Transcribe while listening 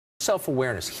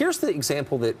Self-awareness. Here's the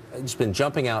example that has been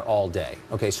jumping out all day.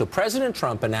 Okay, so President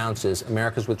Trump announces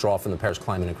America's withdrawal from the Paris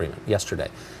Climate Agreement yesterday.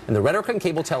 And the rhetoric on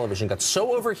cable television got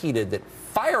so overheated that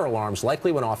fire alarms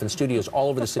likely went off in studios all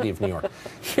over the city of New York.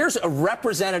 Here's a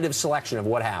representative selection of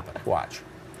what happened. Watch.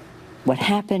 What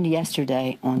happened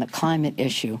yesterday on the climate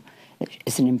issue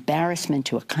is an embarrassment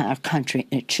to a country.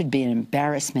 It should be an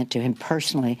embarrassment to him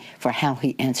personally for how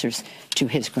he answers to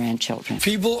his grandchildren.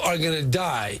 People are going to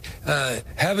die.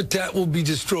 Habitat will be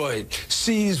destroyed.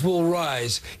 Seas will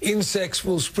rise. Insects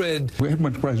will spread. We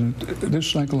haven't, Mr. President, this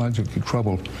psychological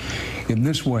trouble in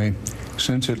this way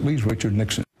since at least Richard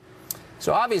Nixon.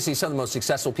 So obviously some of the most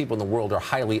successful people in the world are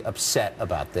highly upset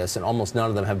about this, and almost none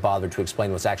of them have bothered to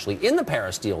explain what's actually in the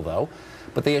Paris deal, though.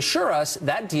 But they assure us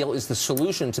that deal is the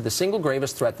solution to the single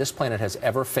gravest threat this planet has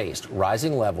ever faced,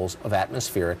 rising levels of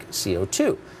atmospheric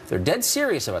CO2. They're dead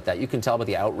serious about that. You can tell by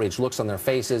the outraged looks on their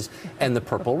faces and the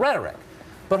purple rhetoric.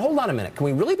 But hold on a minute. Can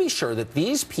we really be sure that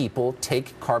these people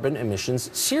take carbon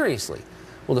emissions seriously?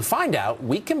 Well, to find out,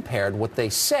 we compared what they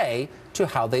say to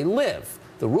how they live.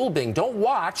 The rule being, don't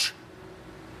watch,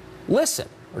 listen,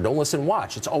 or don't listen,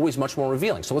 watch. It's always much more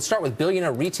revealing. So let's start with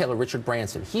billionaire retailer Richard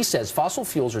Branson. He says fossil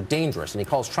fuels are dangerous, and he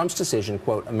calls Trump's decision,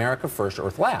 quote, America first,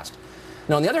 Earth last.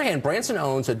 Now, on the other hand, Branson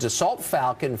owns a Dassault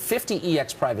Falcon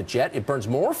 50EX private jet. It burns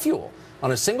more fuel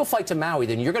on a single flight to Maui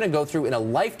than you're going to go through in a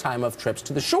lifetime of trips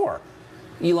to the shore.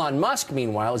 Elon Musk,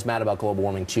 meanwhile, is mad about global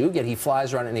warming, too, yet he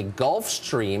flies around in a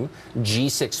Gulfstream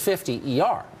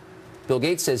G650ER. Bill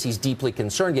Gates says he's deeply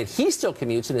concerned, yet he still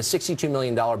commutes in a $62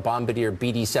 million Bombardier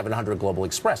BD700 Global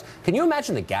Express. Can you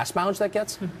imagine the gas mileage that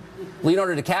gets?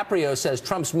 Leonardo DiCaprio says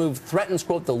Trump's move threatens,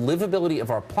 quote, the livability of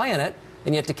our planet,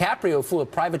 and yet DiCaprio flew a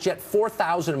private jet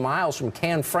 4,000 miles from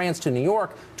Cannes, France to New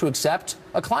York to accept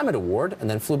a climate award and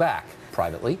then flew back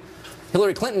privately.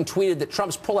 Hillary Clinton tweeted that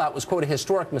Trump's pullout was, quote, a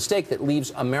historic mistake that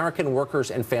leaves American workers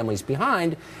and families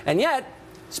behind, and yet,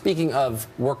 speaking of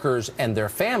workers and their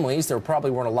families, there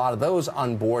probably weren't a lot of those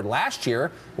on board last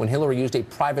year when Hillary used a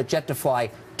private jet to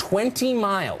fly 20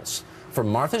 miles from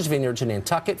Martha's Vineyard to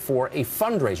Nantucket for a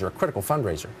fundraiser, a critical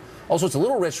fundraiser. Also, it's a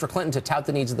little rich for Clinton to tout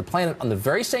the needs of the planet on the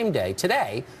very same day,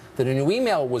 today, that a new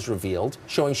email was revealed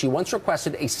showing she once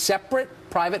requested a separate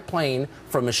private plane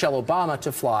from Michelle Obama to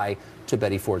fly to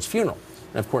Betty Ford's funeral.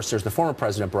 And, of course, there's the former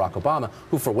President, Barack Obama,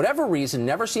 who, for whatever reason,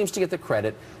 never seems to get the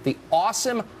credit the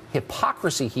awesome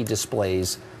hypocrisy he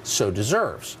displays so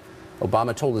deserves.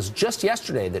 Obama told us just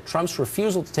yesterday that Trump's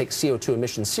refusal to take CO2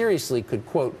 emissions seriously could,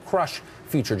 quote, crush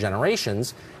future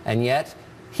generations. And yet,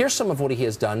 here's some of what he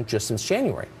has done just since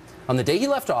January. On the day he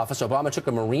left office, Obama took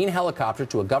a Marine helicopter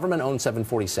to a government-owned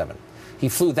 747. He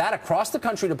flew that across the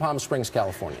country to Palm Springs,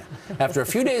 California. After a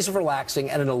few days of relaxing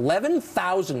at an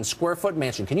 11,000 square foot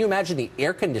mansion, can you imagine the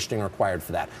air conditioning required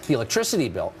for that? The electricity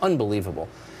bill, unbelievable.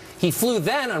 He flew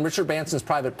then on Richard Branson's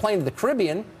private plane to the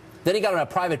Caribbean. Then he got on a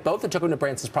private boat that took him to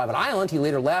Branson's private island. He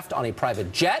later left on a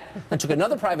private jet and took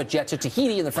another private jet to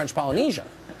Tahiti in the French Polynesia.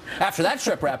 After that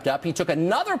trip wrapped up, he took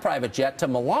another private jet to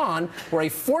Milan, where a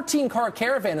 14-car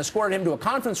caravan escorted him to a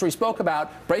conference where he spoke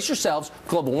about, brace yourselves,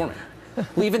 global warming.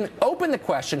 Leaving open the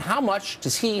question, how much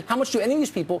do any of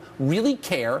these people really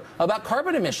care about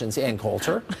carbon emissions, Ann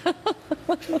Coulter?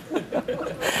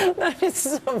 That is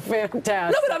so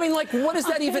fantastic. No, but I mean, like, what does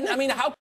that even, I mean, how